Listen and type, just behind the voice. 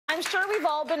I'm sure we've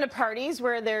all been to parties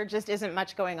where there just isn't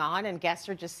much going on and guests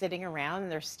are just sitting around and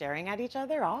they're staring at each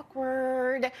other.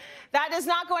 Awkward. That is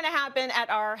not going to happen at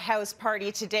our house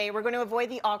party today. We're going to avoid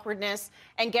the awkwardness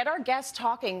and get our guests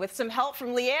talking with some help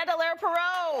from Leigh Ann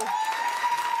Allaire-Perrault.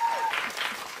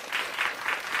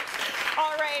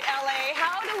 All right, LA,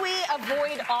 how do we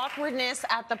avoid awkwardness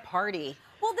at the party?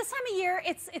 Well, this time of year,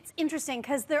 it's interesting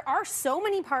because there are so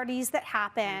many parties that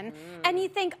happen, and you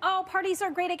think, oh, parties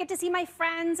are great. I get to see my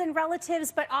friends and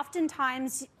relatives, but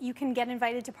oftentimes you can get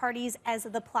invited to parties as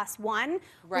the +1,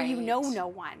 where you know no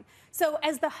one. So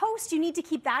as the host, you need to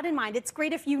keep that in mind. It's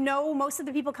great if you know most of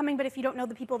the people coming, but if you don't know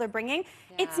the people they're bringing,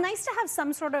 it's nice to have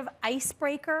some sort of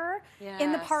icebreaker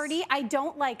in the party. I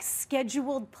don't like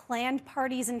scheduled, planned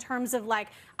parties in terms of like,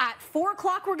 at 4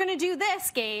 o'clock we're gonna do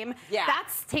this game. That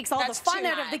takes all the fun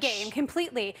out of the game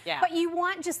completely. But you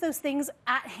want just those things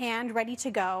at hand, ready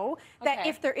to go, that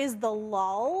if there is the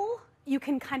lull, you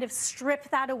can kind of strip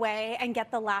that away and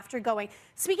get the laughter going.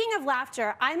 Speaking of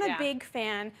laughter, I'm a big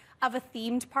fan of a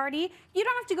themed party. You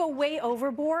don't have to go way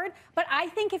overboard, but I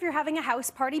think if you're having a house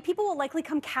party, people will likely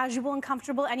come casual and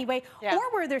comfortable anyway, or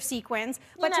wear their sequins.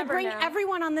 But to bring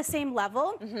everyone on the same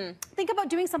level, think about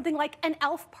doing something like an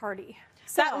elf party.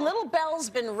 So, that little bell's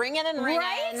been ringing and ringing.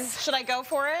 Right? Should I go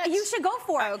for it? You should go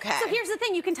for it. Okay. So here's the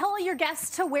thing. You can tell all your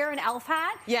guests to wear an elf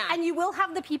hat. And you will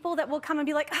have the people that will come and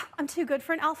be like, oh, I'm too good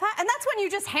for an elf hat. And that's when you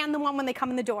just hand them one when they come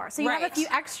in the door. So you have a few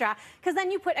extra. Because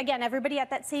then you put, again, everybody at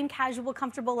that same casual,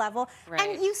 comfortable level.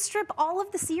 And you strip all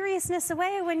of the seriousness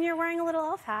away when you're wearing a little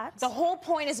elf hat. The whole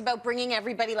point is about bringing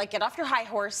everybody, like, get off your high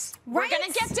horse. We're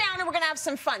going to get down and we're going to have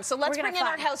some fun. So let's bring in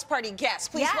our house party guests.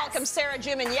 Please welcome Sarah,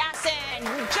 Jim, and Yasin,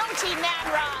 Jyoti Nanra,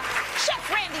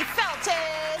 Chef Randy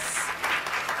Feltis.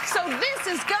 So this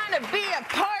is gonna be a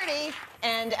party.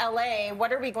 And LA,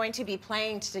 what are we going to be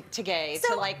playing today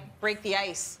to like break the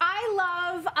ice? I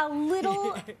love a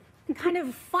little kind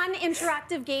of fun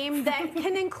interactive game that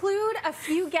can include a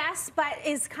few guests but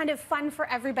is kind of fun for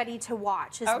everybody to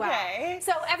watch as well.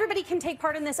 So everybody can take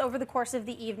part in this over the course of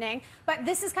the evening, but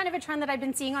this is kind of a trend that I've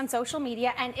been seeing on social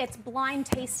media, and it's blind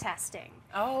taste testing.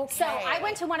 So I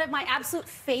went to one of my absolute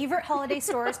favorite holiday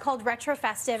stores called Retro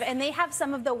Festive, and they have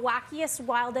some of the wackiest,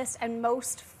 wildest, and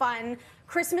most fun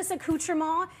Christmas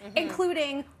accoutrements,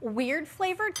 including weird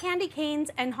flavored candy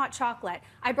canes and hot chocolate.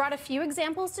 I brought a few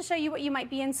examples to show you what you might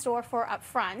be in store for up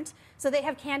front. So they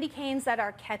have candy canes that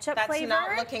are ketchup flavored. That's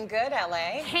not looking good,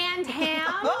 LA. Canned ham,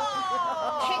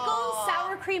 pickles,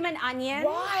 sour cream, and onion.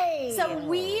 Why? So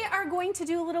we are going to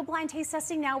do a little blind taste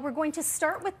testing now. We're going to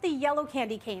start with the yellow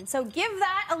candy cane. So give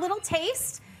that a little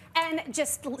taste and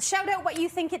just shout out what you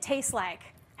think it tastes like.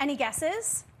 Any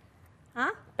guesses?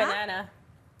 Banana.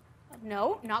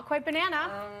 No, not quite banana.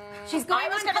 She's going on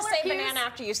color cues. I was going to say banana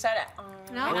after you said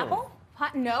it. No. Pineapple?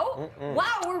 No.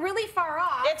 Wow, we're really far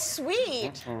off. It's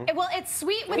sweet. Well, it's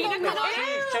sweet with a little, with a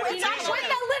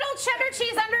little cheddar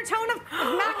cheese undertone of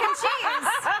mac and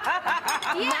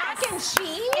cheese. Mac and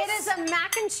cheese? It is a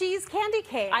mac and cheese candy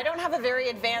cane. I don't have a very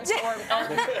advanced or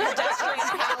pedestrian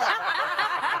palate.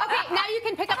 Okay, now you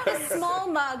can pick up this small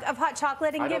mug of hot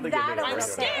chocolate and give that a little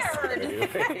taste. I'm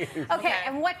scared. Okay,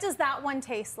 and what does that one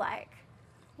taste like?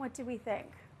 What do we think?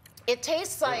 It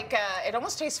tastes like, it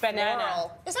almost tastes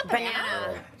floral. Is that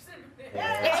banana? It's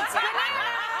banana!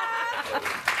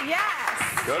 Yes.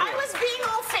 I was being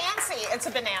all fancy. It's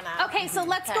a banana. Okay, so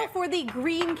let's go for the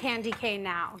green candy cane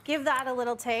now. Give that a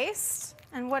little taste.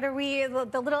 And what are we,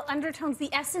 the little undertones, the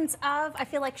essence of, I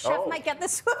feel like Chef might get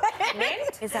this one.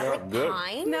 Mint? Is that like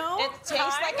pine? No. It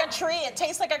tastes like a tree. It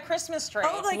tastes like a Christmas tree.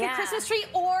 Oh, like a Christmas tree,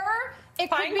 or it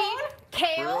could be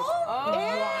kale.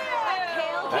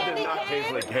 Kale candy cane. That did not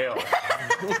taste like kale.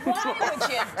 Why would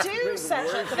you do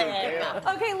such a thing?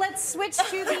 Okay, let's switch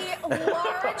to the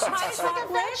large hot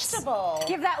chocolate. Vegetable.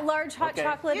 Give that large hot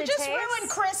chocolate a taste. You just ruined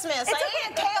Christmas. I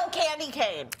ate a kale candy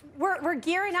cane. We're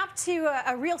gearing up to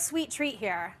a real sweet treat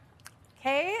here.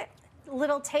 Okay,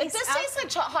 little taste. This tastes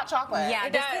like hot chocolate. Yeah,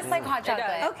 it tastes like hot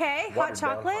chocolate. Okay, hot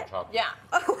chocolate. Yeah.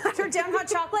 Watered down hot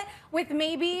chocolate with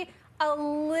maybe a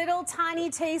little tiny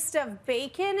taste of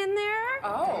bacon in there.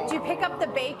 Oh. Do you pick up the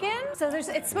bacon? So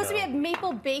it's supposed to be a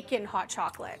maple bacon hot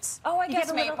chocolate. Oh, I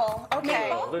guess maple.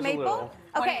 Okay. Maple.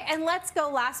 Okay, and let's go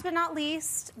last but not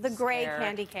least, the gray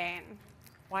candy cane.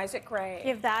 Why is it gray?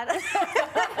 Give that.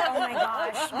 Oh my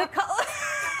gosh. The color.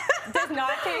 Does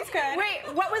not taste good. Wait,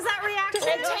 what was that reaction?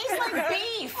 It tastes like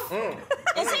beef.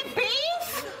 Is it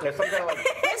beef? It's some kind of like.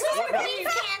 Is this a beef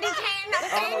candy cane?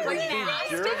 Beef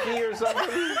jerky or something? It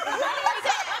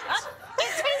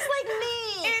tastes like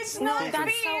meat. It's not beef.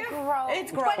 That's so gross.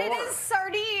 It's gross. But it is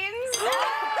sardines.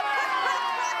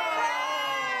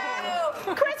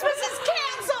 Christmas is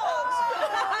canceled.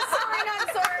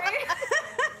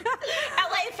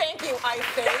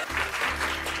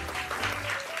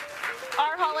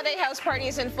 party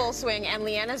is in full swing, and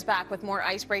Leanna's back with more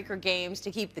icebreaker games to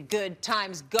keep the good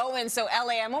times going. So,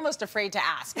 L.A., I'm almost afraid to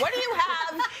ask, what do you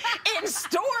have in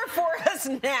store for us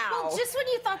now? Well, just when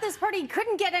you thought this party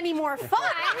couldn't get any more fun,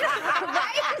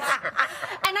 right?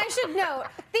 And I should note,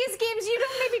 these games,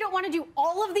 maybe don't want to do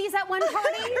all of these at one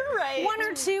party. Right. One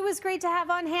or two is great to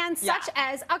have on hand, such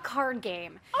as a card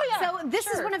game. Oh, yeah. So this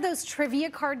is one of those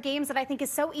trivia card games that I think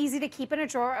is so easy to keep in a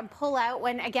drawer and pull out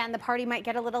when, again, the party might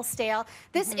get a little stale.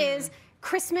 This is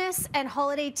Christmas and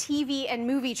holiday TV and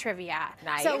movie trivia.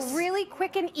 Nice. So really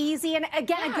quick and easy, and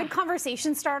again, a good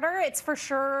conversation starter. It's for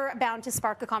sure bound to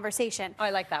spark a conversation. Oh,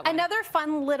 I like that one. Another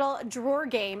fun little drawer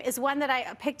game is one that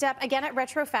I picked up again at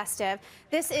Retro Festive.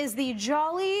 This is the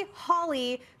Jolly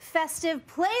Holly Festive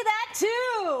Play That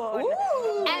Tune.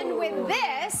 Ooh. And with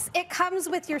this, it comes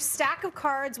with your stack of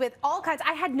cards with all kinds.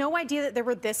 I had no idea that there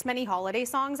were this many holiday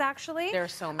songs, actually. There are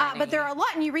so many. But there are a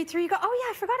lot, and you read through, you go, oh yeah,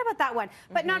 I forgot about that one.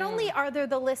 But not only are there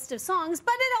the list of songs,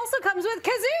 but it also comes with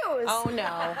kazoos. Oh,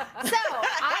 no. So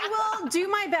I will do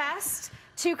my best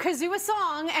to kazoo a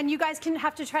song, and you guys can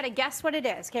have to try to guess what it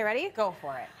is. Okay, ready? Go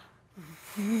for it.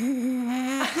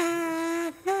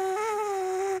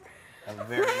 A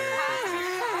very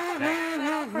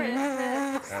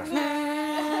Merry Christmas.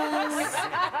 Nailed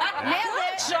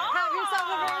it. Have yourself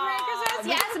a very Merry Christmas.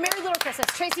 Yes, a Merry Little Christmas.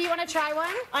 Tracy, you want to try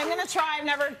one? I'm going to try. I've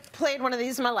never played one of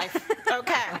these in my life.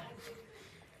 Okay.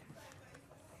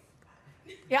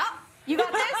 Yeah. You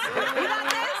got this? You got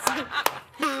this?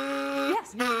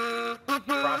 Yes.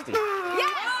 Frosty.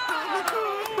 Yes.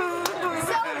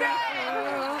 So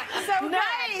good. So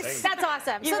nice. That's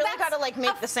awesome. You so really that's gotta, like,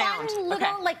 make the sound. Fun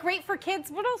little, like, great for kids,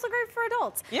 but also great for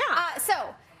adults. Yeah.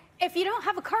 So if you don't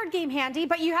have a card game handy,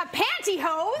 but you have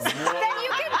pantyhose, then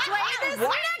you can play this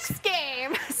next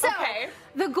game. So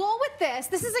the goal with this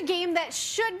is a game that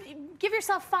should give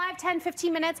yourself 5, 10,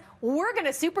 15 minutes. We're going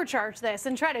to supercharge this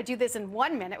and try to do this in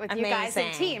 1 minute with you guys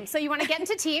in teams. So you want to get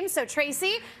into teams. So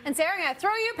Tracy and Sarah, I'm going to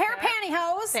throw you a pair of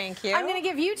pantyhose. Thank you. I'm going to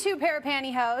give you 2 pair of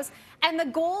pantyhose. And the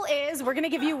goal is we're going to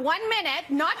give you 1 minute,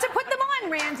 not to put them on,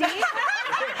 Randy.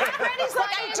 Randy's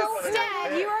like, I don't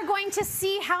Instead, you are going to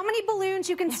see how many balloons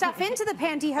you can stuff into the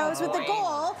pantyhose with the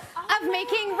goal of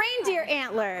making reindeer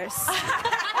antlers.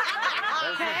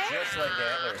 Those are just like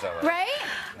antlers on it. Right?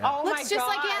 Oh Looks just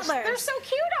like antlers. They're so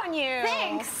cute on you.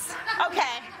 Thanks.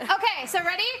 Okay. Okay, so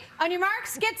ready? On your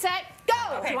marks, get set,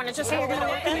 go. Okay. You want to just You're hold going to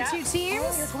it work open? into 2 teams.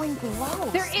 Oh, you're going glow.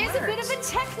 There is a bit of a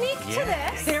technique to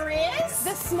this. There is?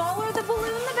 The smaller the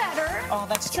balloon, the better. Oh,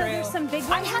 that's So true. there's some big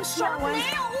ones and small ones.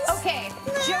 Okay,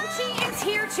 Jyoti is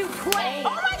here to play. Oh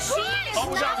my She is Oh,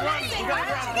 we not got one. messing We got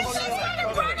around. one. She's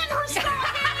gonna run in her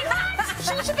stockings.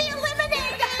 She should be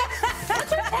eliminated.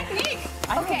 What's her technique?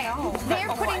 Okay, they're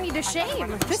putting me to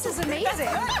shame. This is amazing.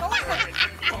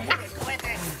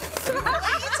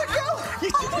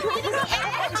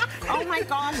 Oh my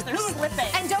gosh, they're slipping.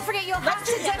 And don't forget, you'll have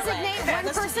to do the other way. designate Okay, one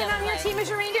let's do person the other on your way. team as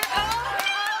your reindeer.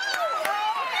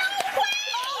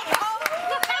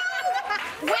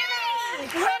 Winner!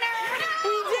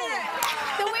 We did it!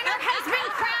 The winner has been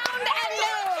crowned and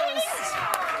nosed.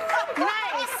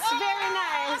 Nice, very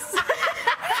nice.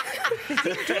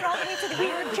 Get all the way to the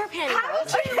your panty. How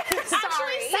did you?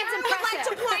 Actually, Sarah would like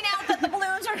to point out that the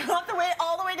balloons are not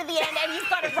all the way to the end, and you've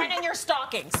got it right in your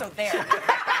stocking. So there. LA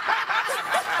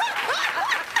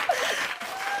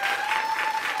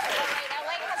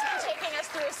has been taking us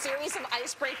through a series of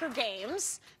icebreaker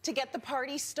games to get the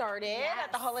party started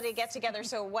at the holiday get-together.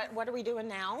 So what are we doing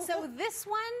now? So this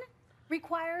one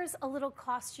requires a little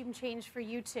costume change for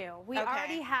you two. We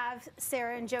already have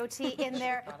Sarah and Jyoti in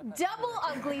their double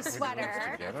ugly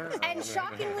sweater. And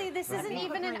shockingly, this isn't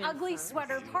even an ugly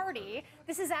sweater party.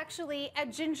 This is actually a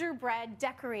gingerbread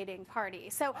decorating party.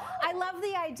 So I love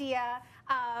the idea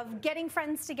of getting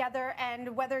friends together,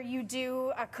 and whether you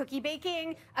do a cookie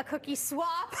baking, a cookie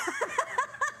swap,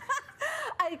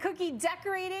 a cookie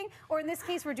decorating, or in this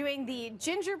case, we're doing the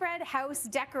gingerbread house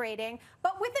decorating,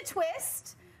 but with a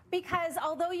twist. Because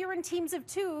although you're in teams of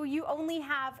 2, you only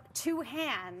have 2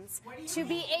 hands to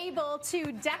be able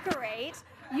to decorate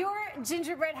your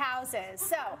gingerbread houses.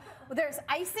 So there's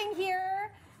icing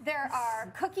here, there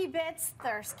are cookie bits,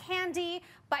 there's candy,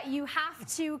 but you have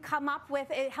to come up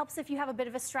with, it helps if you have a bit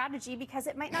of a strategy, because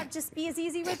it might not just be as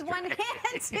easy with 1 hand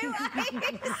to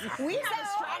ice. We have a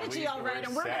strategy all right,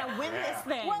 and we're going to win this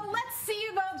thing. Well, let's see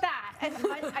about that. And,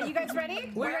 are you guys ready?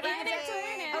 We're ready in to it.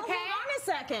 win it. Okay. Hold on a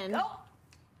second. Oh.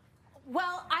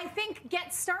 Well, I think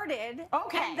get started,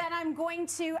 and then I'm going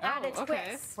to add a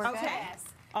twist to this.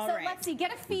 All so right. let's see,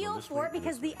 get a feel for it,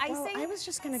 because the icing. I was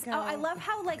just gonna go. Oh, I love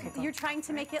how you're trying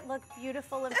to make it look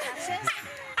beautiful and precious.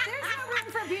 There's no room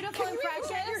for beautiful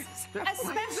impressions,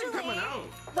 especially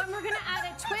when we're going to add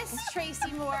a twist,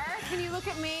 Tracy Moore. Can you look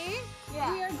at me?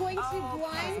 Yeah. We are going to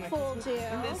blindfold you.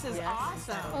 This is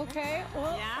awesome. Okay.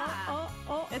 Oh, Yeah.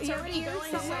 It's Your already ears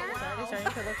going somewhere? so well.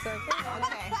 Starting to look so good.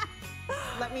 Okay.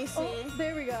 Let me see. Oh,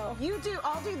 there we go.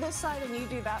 I'll do this side and you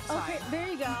do that side. Okay, there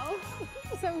you go.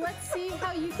 So let's see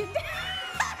how you can...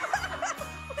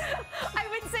 I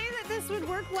would say that this would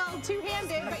work well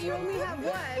two-handed, but you only have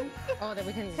one. Oh, then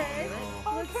we can. Okay.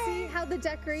 Let's see how the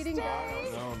decorating goes.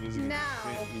 No, this is Now.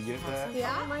 You get that?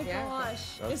 Yeah? Oh my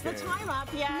gosh. Is the Okay. time up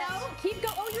yet? No, keep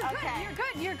going. Oh, you're Okay. good. You're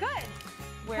good. You're good.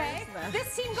 Where Okay. is the-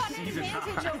 This team got an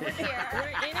advantage over here.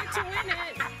 We're in it to win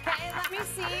it. Okay, let me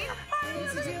see.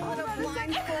 Let's do a little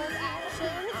blindfold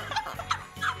action.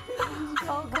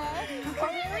 Okay. Oh,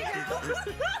 there we go.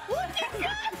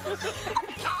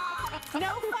 No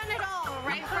fun at all,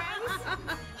 right, friends?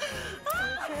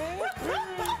 Okay.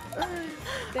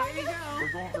 There we go.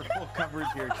 We're going for full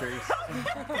coverage here, Trace.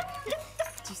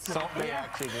 Salt Bay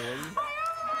action, man.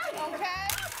 Okay.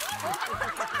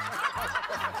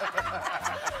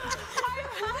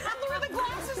 I threw the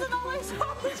glasses and all I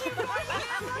saw was you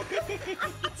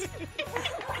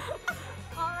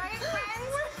All right,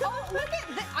 friends. Oh, look at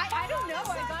this. I don't know.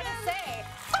 I gotta say.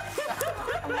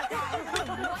 Oh my God.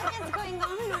 What is going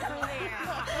on over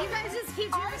there? You guys just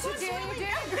keep doing what you're doing. You're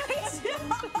doing a great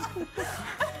job.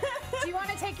 Do you want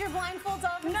to take your blindfolds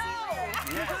off? And see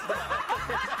where you're at?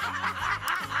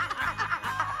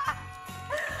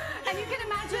 And you can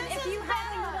imagine if you had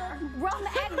a little rum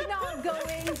eggnog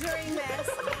going during this,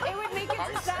 it would make it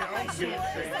just that much more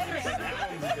exciting.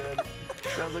 Sounds good.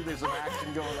 Sounds like there's some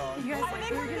action going on. You guys I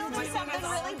think we're building something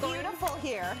really beautiful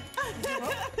here.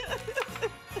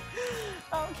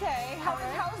 Okay.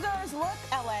 How's ours look,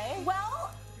 LA?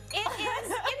 Well, it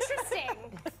is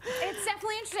interesting. It's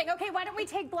definitely interesting. Okay, why don't we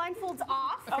take blindfolds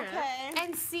off? Okay.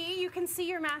 And see, you can see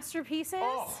your masterpieces.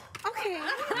 Oh. Okay.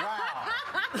 Wow.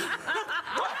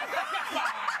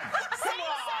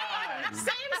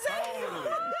 Same.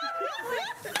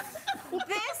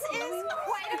 This is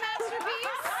quite a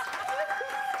masterpiece.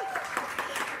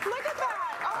 Look at that.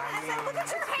 Oh, look at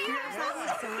your hands.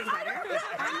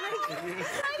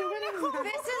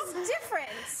 This is different.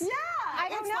 Yeah. I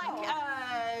don't it's know.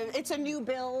 like it's a new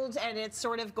build and it's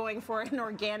sort of going for an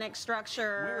organic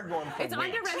structure. We're going for It's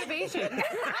weight. under renovation. Renovation.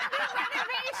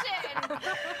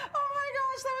 Oh my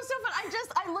gosh, that was so fun.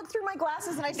 I looked through my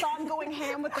glasses and I saw him going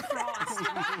ham with the frost. And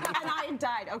I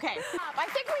died. Okay. I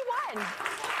think we won.